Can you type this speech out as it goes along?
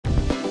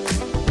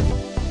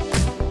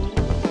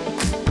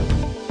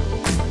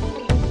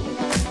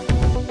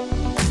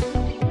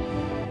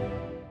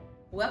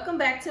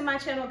to my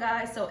channel,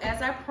 guys. So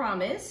as I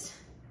promised,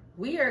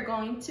 we are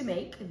going to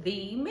make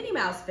the Minnie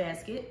Mouse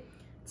basket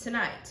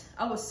tonight.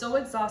 I was so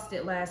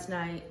exhausted last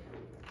night.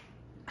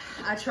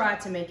 I tried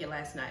to make it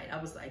last night.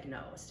 I was like, no,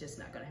 it's just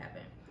not gonna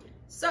happen.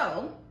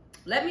 So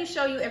let me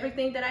show you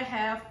everything that I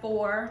have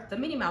for the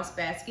Minnie Mouse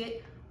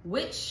basket,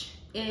 which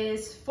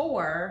is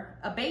for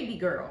a baby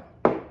girl.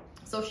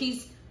 So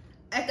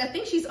I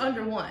think she's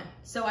under 1.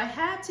 So I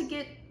had to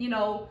get, you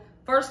know,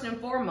 first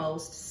and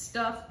foremost,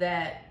 stuff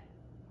that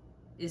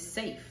is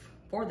safe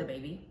for the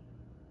baby.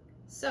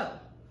 So,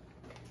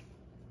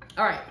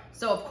 all right.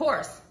 So of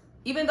course,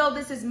 even though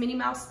this is Minnie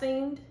Mouse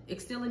themed,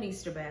 it's still an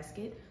Easter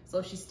basket.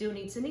 So she still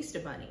needs an Easter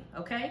bunny,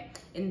 okay?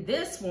 And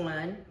this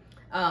one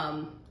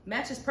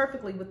matches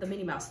perfectly with the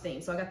Minnie Mouse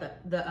theme. So I got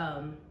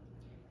the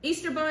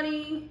Easter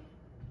bunny.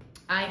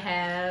 I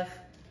have,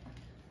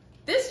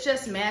 this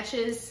just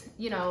matches,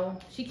 you know,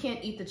 she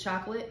can't eat the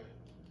chocolate.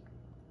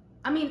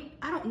 I mean,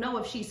 I don't know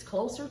if she's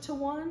closer to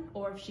 1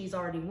 or if she's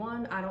already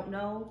 1. I don't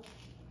know.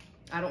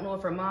 I don't know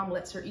if her mom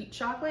lets her eat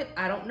chocolate.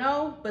 I don't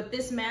know, but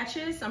this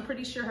matches. I'm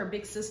pretty sure her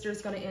big sister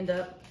is gonna end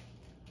up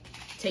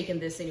taking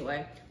this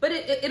anyway. But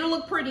it'll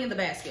look pretty in the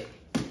basket.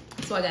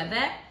 So I got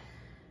that.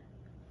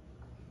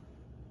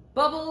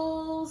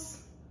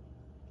 Bubbles.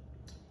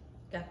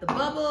 Got the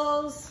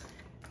bubbles.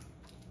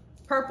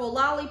 Purple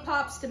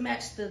lollipops to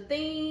match the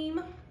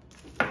theme.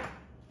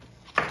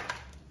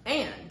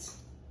 And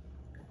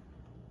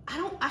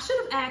I should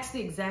have asked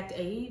the exact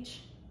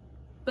age,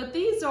 but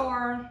these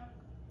are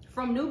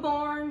from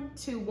newborn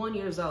to 1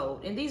 year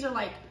old. And these are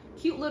like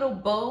cute little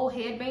bow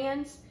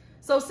headbands.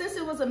 So since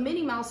it was a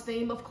Minnie Mouse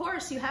theme, of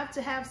course you have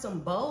to have some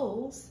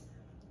bows.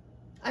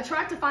 I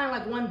tried to find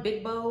like one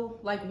big bow,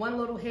 like one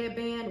little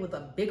headband with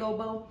a big old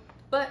bow,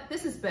 but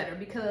this is better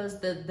because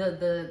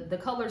the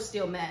colors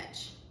still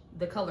match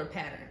the color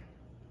pattern.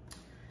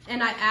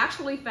 And I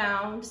actually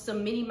found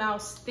some Minnie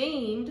Mouse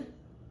themed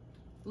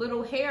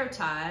little hair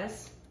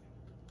ties.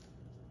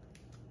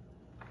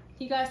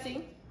 You guys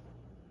see?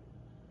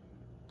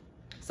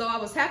 So I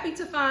was happy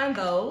to find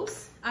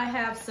those. I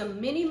have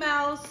some Minnie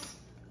Mouse,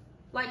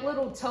 like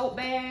little tote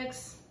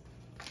bags.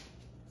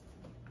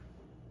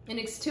 And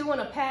it's 2 in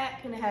a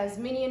pack, and it has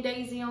Minnie and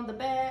Daisy on the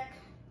back.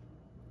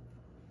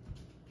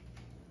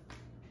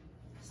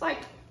 It's like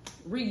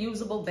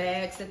reusable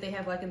bags that they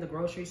have like in the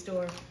grocery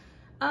store.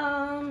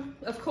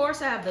 Of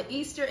course I have the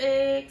Easter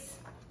eggs.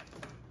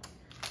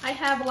 I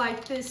have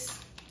like this,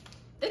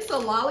 it's a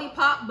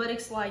lollipop, but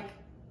it's like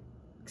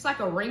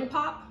a ring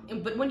pop,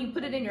 but when you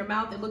put it in your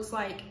mouth, it looks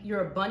like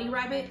you're a bunny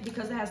rabbit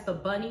because it has the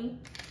bunny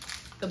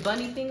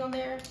thing on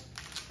there.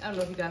 I don't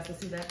know if you guys can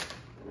see that.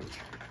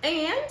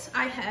 And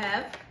I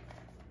have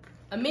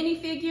a Minnie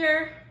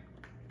figure.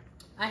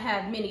 I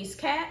have Minnie's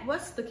cat.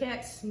 What's the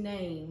cat's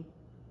name?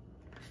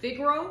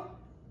 Figaro?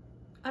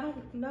 I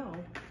don't know.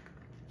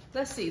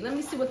 Let's see. Let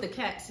me see what the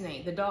cat's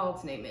name, the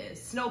dog's name is.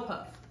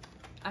 Snowpuff.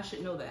 I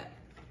should know that.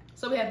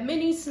 So we have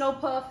Minnie,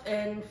 Snowpuff,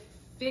 and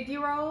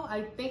Figaro.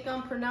 I think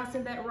I'm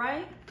pronouncing that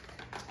right.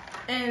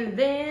 And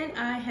then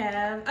I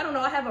have, I don't know,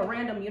 I have a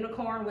random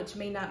unicorn, which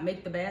may not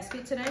make the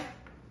basket today.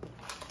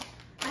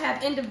 I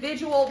have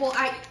individual, well,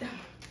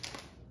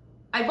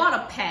 I bought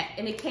a pack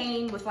and it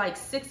came with like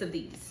 6 of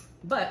these,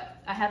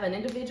 but I have an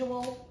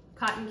individual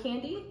cotton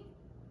candy.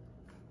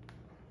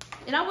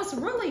 And I was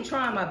really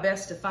trying my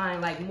best to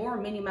find like more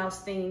Minnie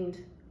Mouse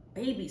themed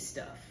baby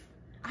stuff.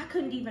 I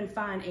couldn't even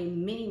find a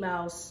Minnie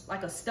Mouse,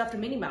 like a stuffed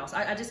Minnie Mouse.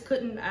 I just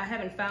couldn't, I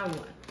haven't found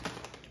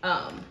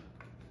one.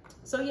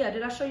 So yeah,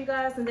 did I show you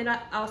guys? And then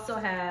I also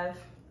have,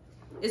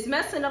 it's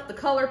messing up the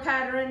color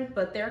pattern,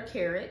 but they're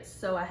carrots.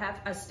 So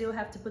I still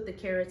have to put the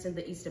carrots in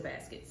the Easter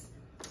baskets.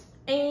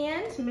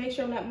 And to make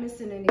sure I'm not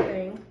missing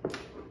anything.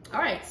 All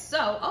right,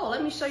 so,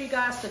 let me show you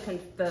guys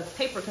the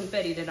paper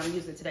confetti that I'm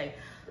using today.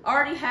 I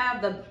already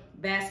have the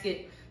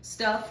basket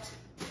stuffed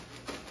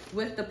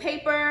with the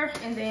paper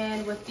and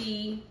then with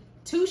the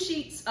 2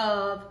 sheets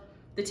of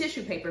the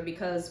tissue paper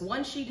because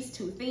 1 sheet is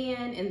too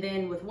thin, and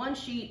then with 1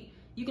 sheet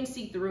you can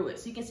see through it,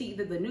 so you can see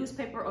either the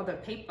newspaper or the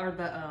paper or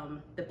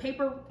the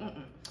paper.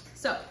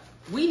 So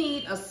we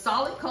need a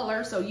solid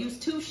color, so use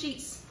 2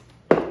 sheets.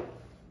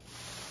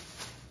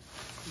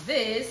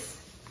 This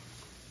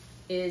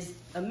is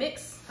a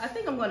mix. I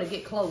think I'm going to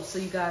get close so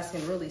you guys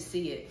can really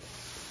see it.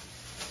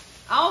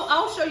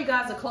 I'll show you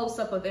guys a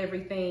close-up of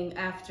everything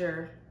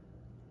after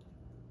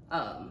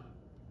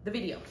the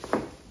video.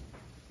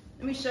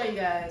 Let me show you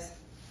guys.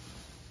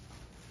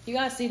 You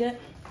guys see that?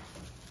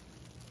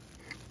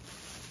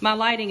 My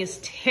lighting is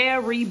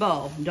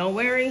terrible. Don't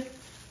worry.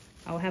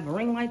 I'll have a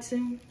ring light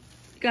soon.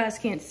 You guys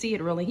can't see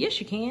it really.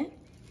 Yes, you can.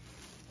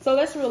 So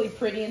that's really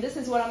pretty. And this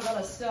is what I'm going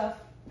to stuff.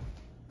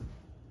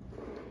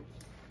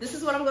 This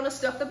is what I'm going to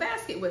stuff the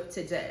basket with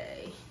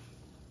today.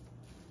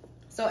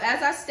 So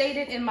as I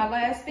stated in my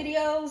last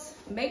videos,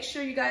 make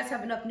sure you guys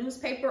have enough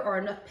newspaper or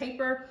enough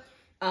paper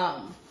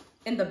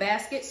in the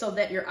basket so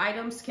that your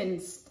items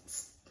can,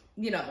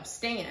 you know,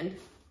 stand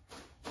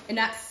and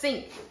not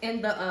sink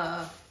in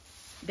the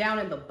down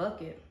in the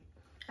bucket.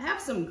 I have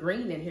some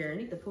green in here. I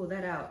need to pull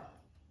that out.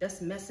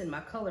 That's messing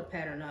my color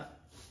pattern up.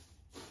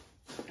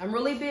 I'm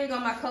really big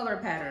on my color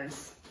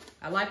patterns.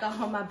 I like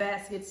all my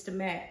baskets to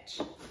match.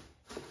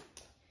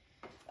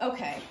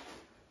 Okay,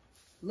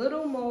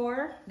 little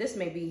more. This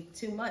may be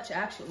too much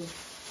actually.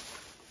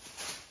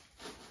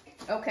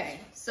 Okay,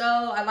 so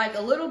I like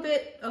a little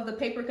bit of the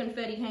paper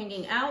confetti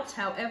hanging out.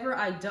 However,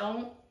 I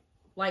don't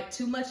like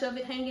too much of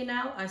it hanging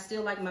out. I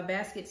still like my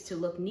baskets to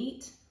look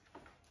neat.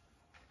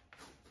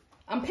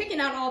 I'm picking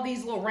out all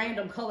these little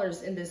random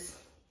colors in this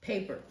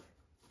paper.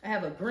 I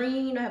have a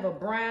green, I have a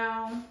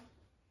brown.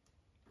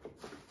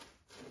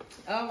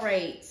 All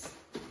right.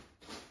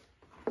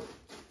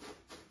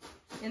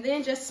 And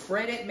then just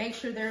spread it. Make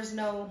sure there's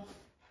no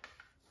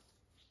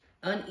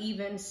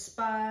uneven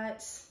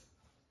spots.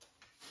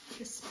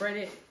 Just spread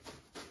it.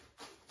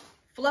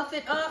 Fluff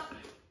it up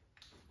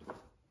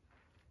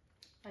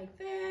like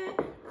that.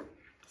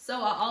 So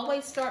I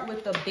always start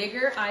with the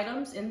bigger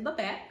items in the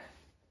back.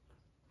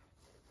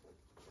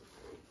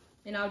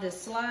 And I'll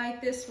just slide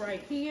this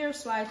right here,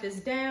 slide this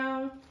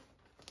down.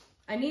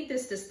 I need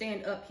this to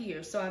stand up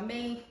here, so I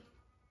may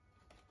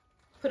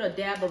put a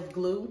dab of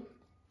glue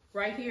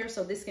right here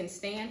so this can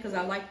stand, because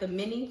I like the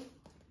mini.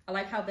 I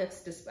like how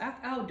that's just,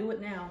 I'll do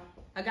it now.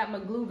 I got my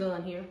glue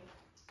gun here.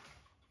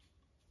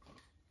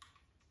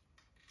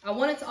 I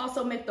wanted to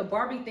also make the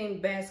Barbie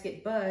themed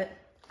basket, but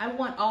I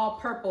want all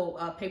purple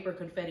paper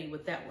confetti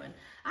with that one.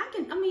 I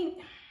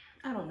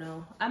don't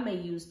know. I may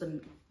use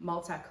the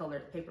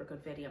multicolored paper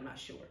confetti, I'm not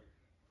sure.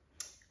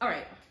 All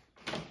right,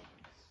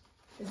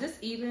 is this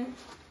even?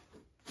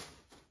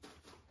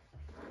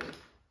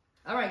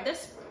 All right,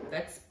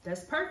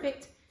 that's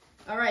perfect.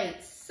 All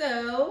right,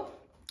 so,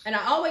 and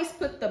I always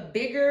put the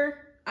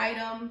bigger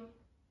item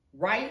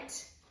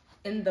right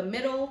in the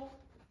middle,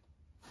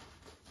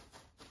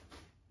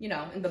 you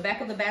know, in the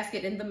back of the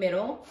basket in the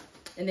middle,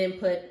 and then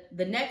put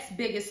the next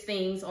biggest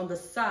things on the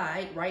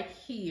side right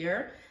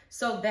here,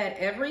 so that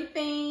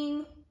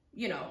everything,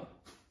 you know,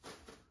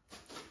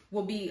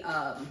 will be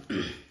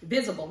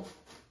visible,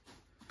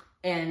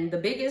 and the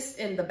biggest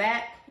in the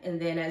back,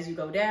 and then as you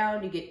go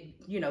down, you get,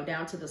 you know,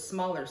 down to the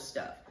smaller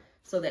stuff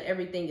so that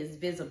everything is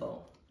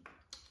visible.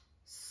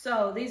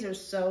 So these are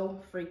so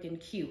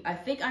freaking cute. I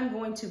think I'm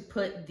going to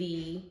put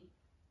the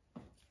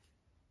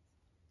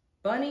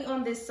bunny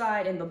on this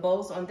side and the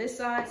bows on this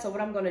side. So what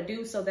I'm going to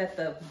do so that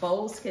the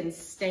bows can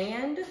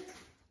stand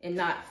and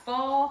not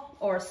fall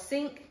or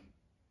sink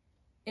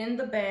in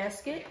the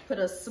basket, put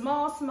a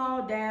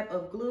small dab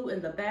of glue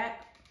in the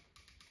back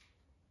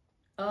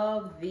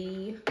of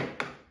the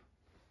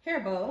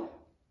hair bow,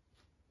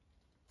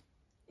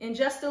 and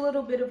just a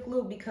little bit of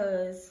glue,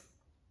 because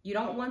you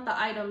don't want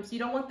the items, you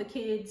don't want the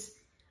kids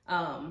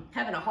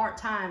having a hard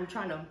time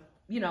trying to,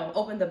 you know,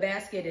 open the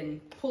basket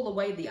and pull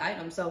away the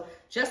item. So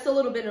just a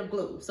little bit of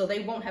glue so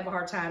they won't have a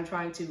hard time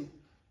trying to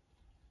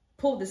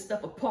pull this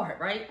stuff apart,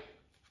 right?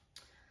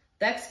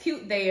 That's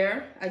cute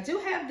there. I do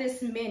have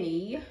this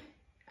mini.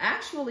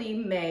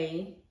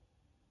 Actually,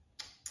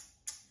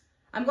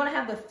 I'm gonna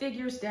have the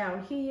figures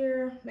down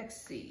here.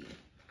 Let's see.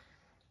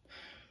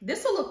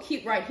 This will look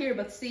cute right here,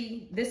 but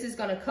see, this is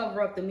gonna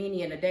cover up the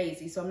Minnie and the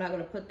Daisy, so I'm not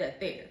gonna put that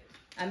there.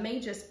 I may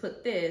just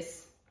put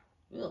this,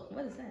 ugh,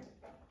 what is that?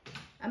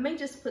 I may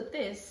just put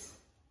this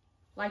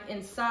like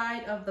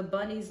inside of the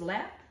bunny's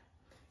lap.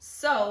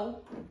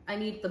 So I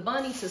need the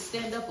bunny to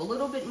stand up a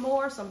little bit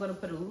more, so I'm gonna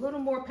put a little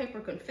more paper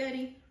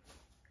confetti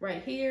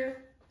right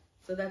here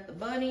so that the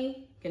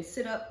bunny can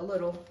sit up a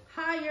little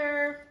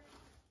higher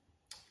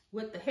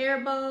with the hair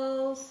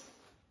bows.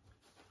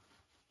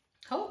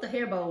 Hold the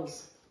hair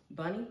bows,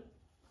 bunny.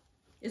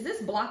 Is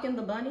this blocking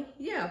the bunny?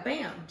 Yeah,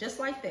 bam, just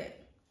like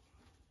that.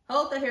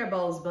 Hold the hair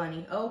bows,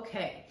 bunny.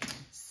 Okay,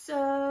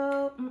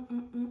 so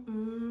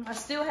I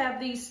still have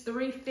these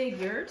 3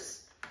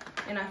 figures,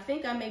 and I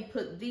think I may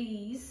put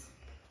these,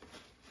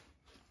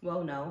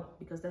 well, no,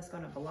 because that's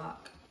gonna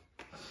block.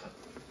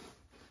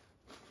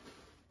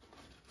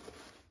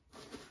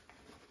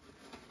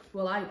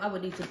 Well, I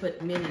would need to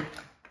put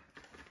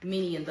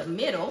Minnie in the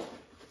middle,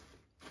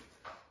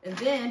 and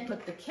then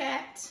put the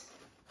cat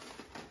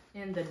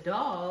and the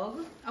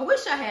dog. I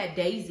wish I had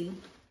Daisy.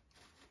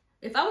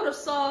 If I would have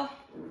saw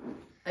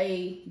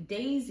a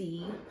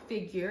Daisy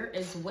figure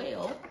as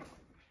well,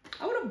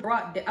 I would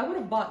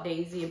have bought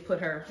Daisy and put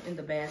her in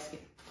the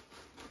basket.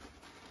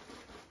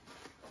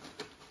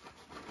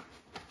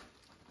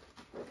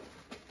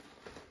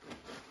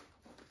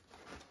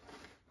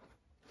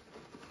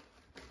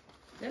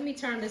 Let me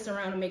turn this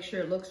around and make sure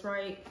it looks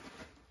right,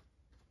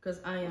 because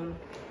I'm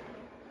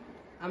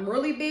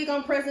really big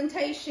on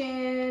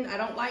presentation. I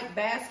don't like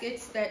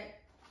baskets that,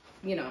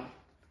 you know,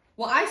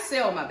 well, I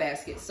sell my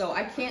baskets, so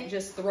I can't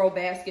just throw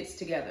baskets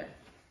together.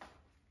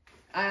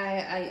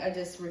 I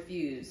just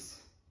refuse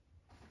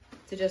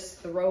to just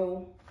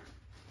throw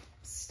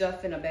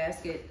stuff in a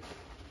basket.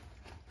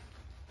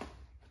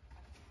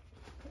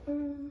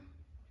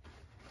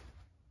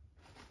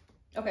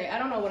 Okay, I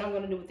don't know what I'm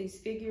gonna do with these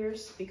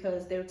figures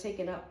because they're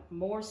taking up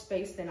more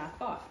space than I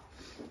thought.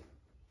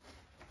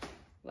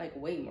 Like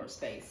way more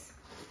space.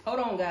 Hold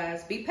on,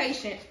 guys, be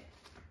patient.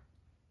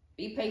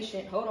 Be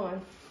patient, hold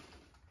on.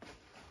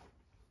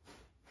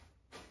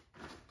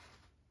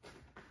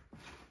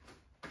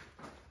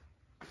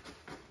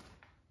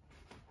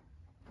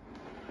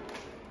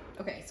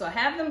 Okay, so I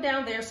have them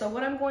down there. So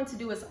what I'm going to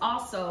do is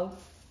also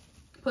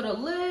put a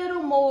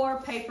little more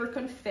paper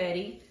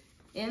confetti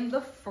in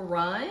the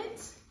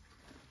front.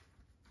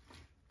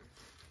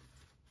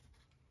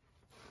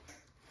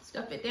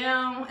 Stuff it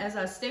down. As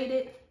I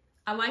stated,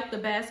 I like the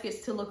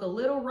baskets to look a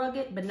little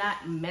rugged, but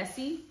not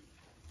messy.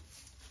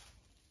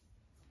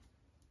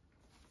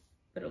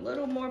 Put a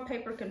little more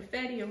paper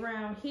confetti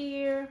around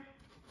here.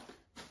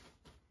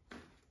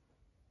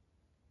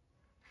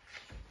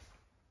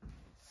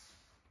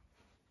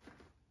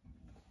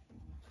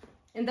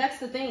 And that's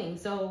the thing.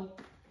 So,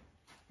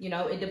 you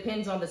know, it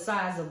depends on the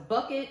size of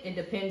bucket. It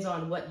depends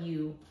on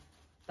the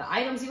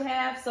items you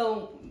have.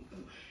 So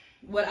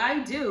what I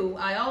do,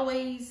 I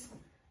always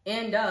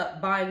end up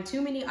buying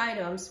too many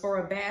items for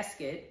a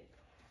basket.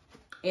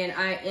 And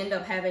I end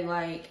up having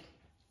like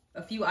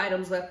a few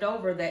items left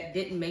over that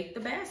didn't make the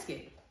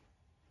basket.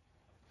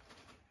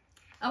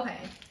 Okay.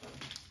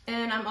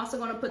 And I'm also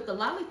going to put the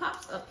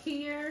lollipops up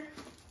here.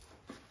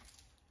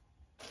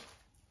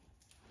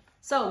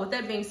 So with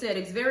that being said,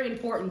 it's very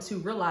important to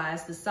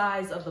realize the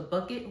size of the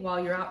bucket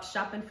while you're out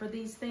shopping for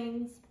these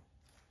things.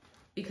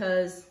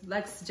 Because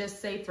let's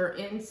just say, for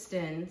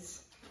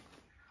instance,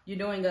 you're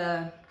doing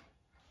a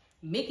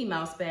Mickey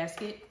Mouse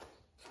basket,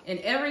 and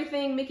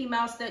everything Mickey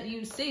Mouse that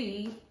you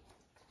see,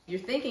 you're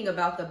thinking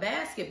about the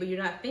basket, but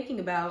you're not thinking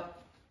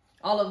about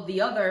all of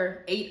the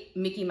other 8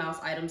 Mickey Mouse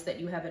items that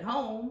you have at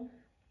home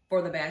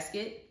for the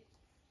basket.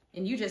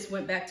 And you just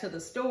went back to the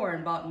store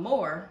and bought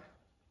more.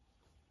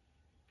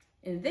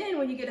 And then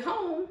when you get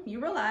home,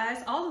 you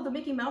realize all of the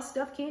Mickey Mouse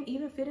stuff can't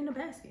even fit in the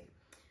basket.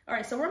 All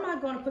right, so where am I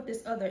going to put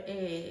this other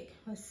egg?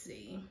 Let's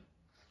see.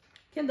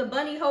 Can the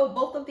bunny hold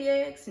both of the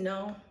eggs?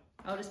 No.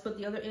 I'll just put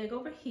the other egg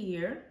over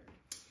here.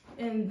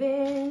 And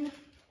then,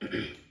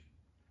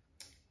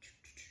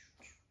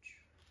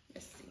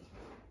 let's see.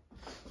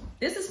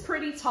 This is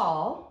pretty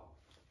tall.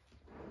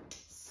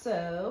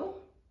 So,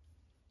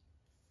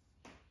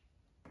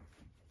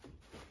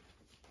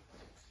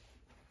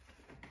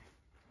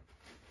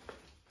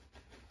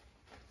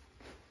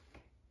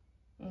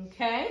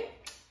 okay,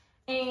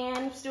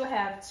 and still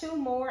have 2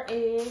 more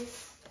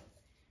eggs.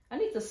 I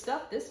need to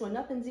stuff this one.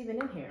 Nothing's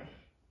even in here.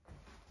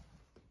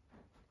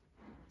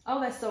 Oh,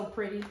 that's so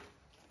pretty.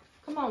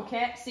 Come on,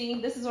 cat.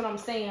 See, this is what I'm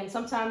saying.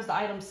 Sometimes the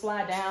items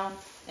slide down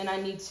and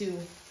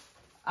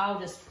I'll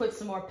just put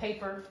some more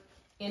paper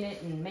in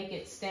it and make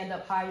it stand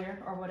up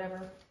higher or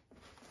whatever.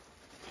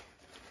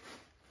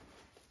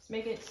 Let's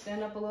make it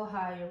stand up a little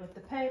higher with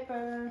the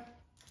paper.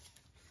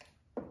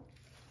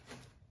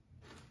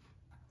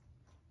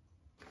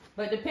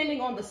 But depending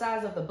on the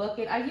size of the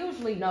bucket, I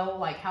usually know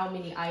like how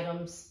many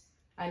items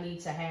I need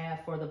to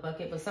have for the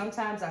bucket. But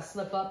sometimes I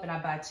slip up and I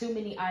buy too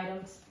many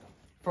items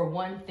for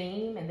one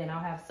theme, and then I'll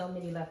have so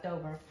many left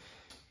over.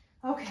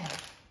 Okay.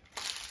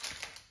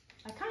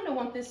 I kind of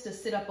want this to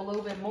sit up a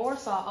little bit more,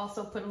 so I'll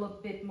also put a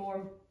little bit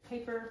more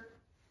paper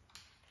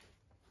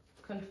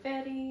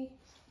confetti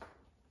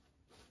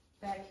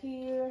back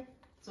here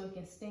so it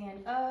can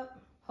stand up.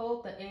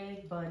 Hold the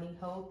egg, bunny.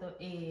 Hold the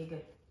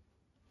egg.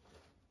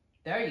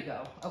 There you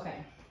go.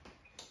 Okay.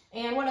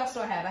 And what else do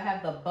I have? I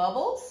have the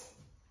bubbles,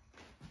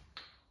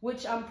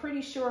 which I'm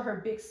pretty sure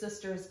her big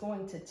sister is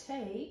going to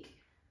take.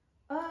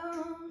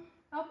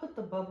 I'll put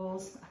the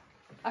bubbles.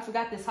 I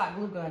forgot this hot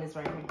glue gun is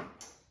right here.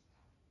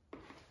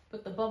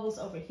 Put the bubbles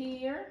over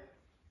here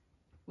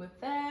with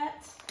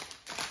that.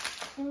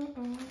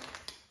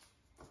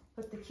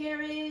 Put the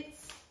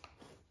carrots.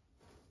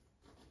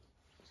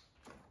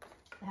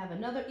 I have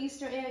another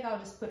Easter egg I'll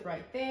just put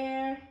right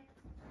there.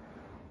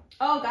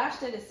 Oh gosh,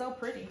 that is so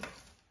pretty.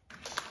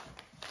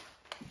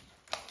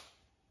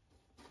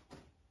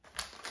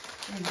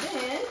 And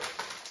then,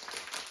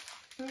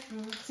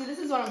 see, this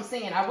is what I'm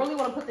saying. I really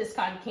want to put this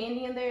cotton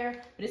candy in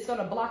there, but it's going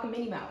to block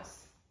Minnie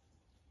Mouse.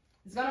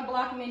 It's going to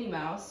block Minnie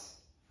Mouse.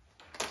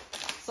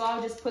 So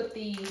I'll just put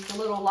the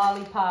little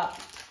lollipop,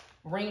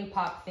 ring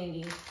pop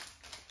thingy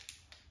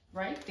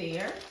right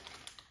there.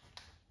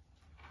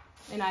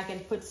 And I can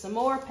put some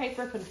more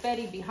paper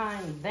confetti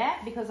behind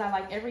that because I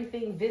like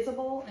everything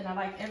visible and I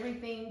like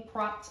everything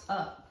propped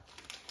up.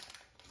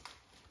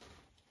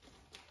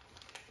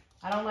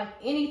 I don't like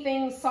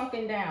anything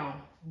sunken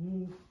down.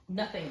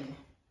 Nothing.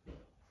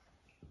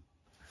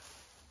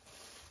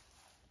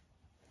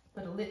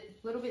 Put a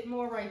little bit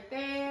more right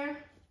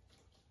there.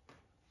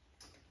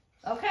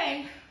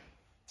 Okay.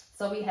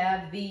 So we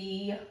have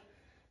the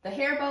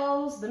hair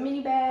bows, the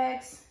mini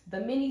bags, the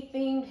mini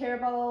themed hair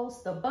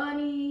bows, the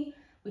bunny.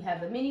 We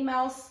have the Minnie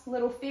Mouse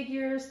little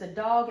figures, the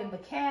dog and the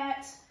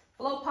cat,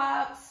 blow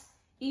pops,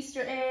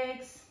 Easter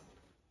eggs.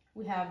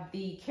 We have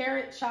the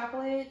carrot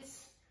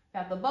chocolates. We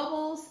have the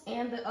bubbles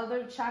and the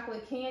other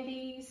chocolate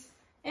candies.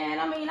 And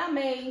I mean, I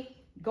may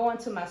go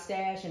into my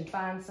stash and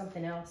find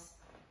something else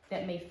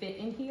that may fit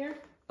in here,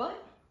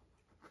 but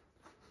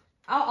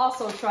I'll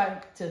also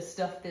try to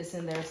stuff this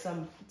in there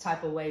some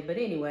type of way. But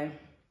anyway,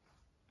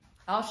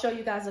 I'll show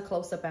you guys a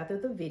close-up after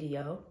the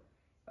video,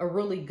 a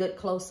really good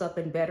close-up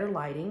and better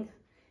lighting.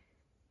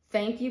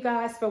 Thank you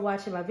guys for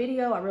watching my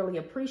video. I really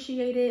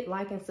appreciate it.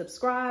 Like and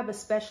subscribe,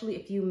 especially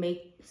if you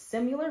make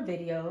similar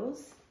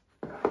videos,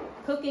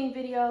 cooking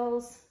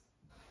videos,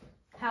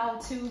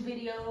 how-to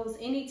videos,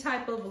 any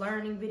type of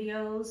learning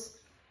videos.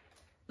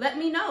 Let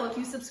me know if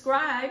you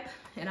subscribe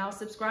and I'll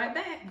subscribe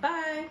back.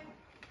 Bye.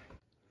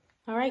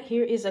 All right,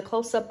 here is a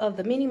close-up of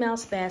the Minnie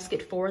Mouse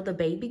basket for the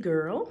baby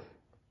girl.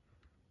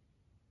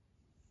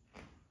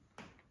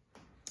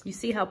 You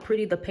see how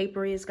pretty the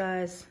paper is,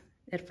 guys?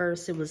 At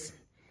first it was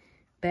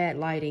bad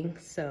lighting,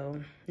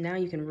 so now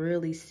you can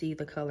really see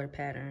the color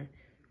pattern.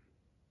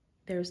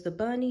 There's the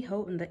bunny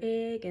holding the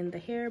egg and the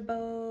hair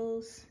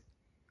bows.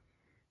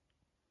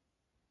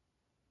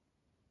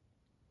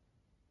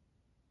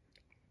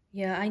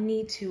 Yeah, I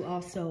need to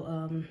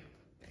also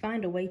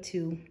find a way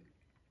to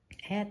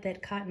add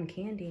that cotton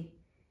candy.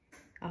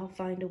 I'll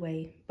find a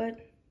way, but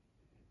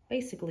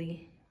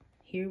basically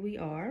here we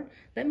are.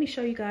 Let me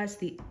show you guys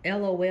the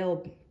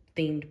LOL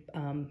themed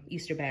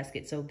Easter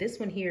basket. So this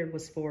one here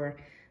was for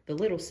the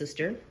little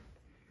sister,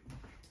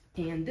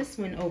 and this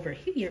one over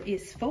here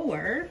is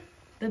for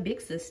the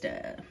big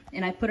sister,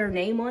 and I put her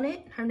name on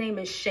it. Her name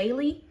is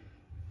Shaylee,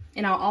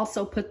 and I'll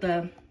also put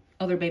the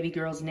other baby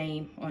girl's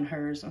name on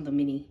hers on the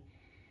mini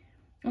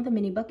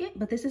bucket.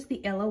 But this is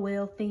the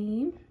LOL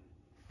theme.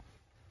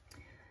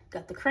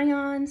 Got the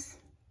crayons,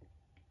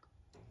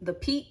 the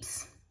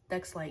Peeps,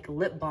 that's like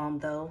lip balm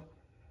though.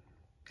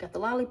 Got the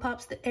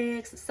lollipops, the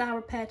eggs, the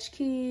Sour Patch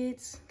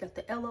Kids. Got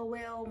the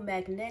LOL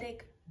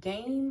magnetic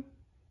game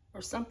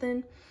or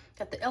something.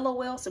 Got the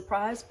LOL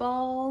surprise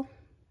ball.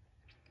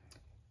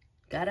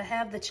 Gotta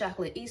have the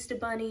chocolate Easter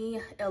bunny,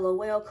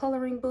 LOL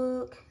coloring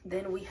book.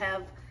 Then we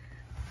have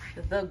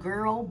the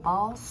girl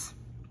boss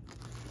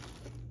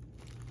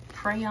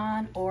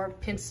crayon or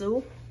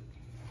pencil.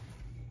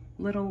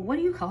 Little, what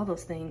do you call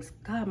those things?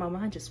 God, my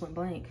mind just went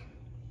blank.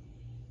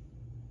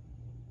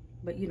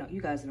 But you know, you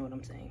guys know what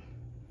I'm saying.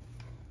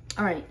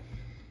 All right,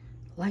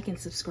 like and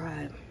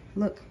subscribe.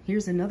 Look,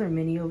 here's another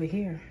mini over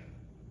here.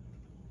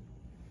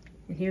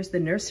 And here's the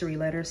nursery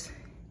letters.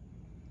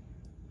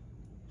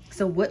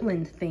 It's a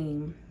woodland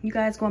theme. You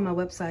guys go on my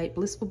website,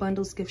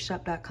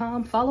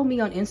 blissfulbundlesgiftshop.com. Follow me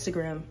on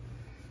Instagram.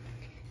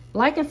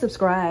 Like and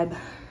subscribe.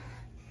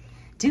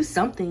 Do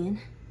something.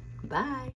 Bye.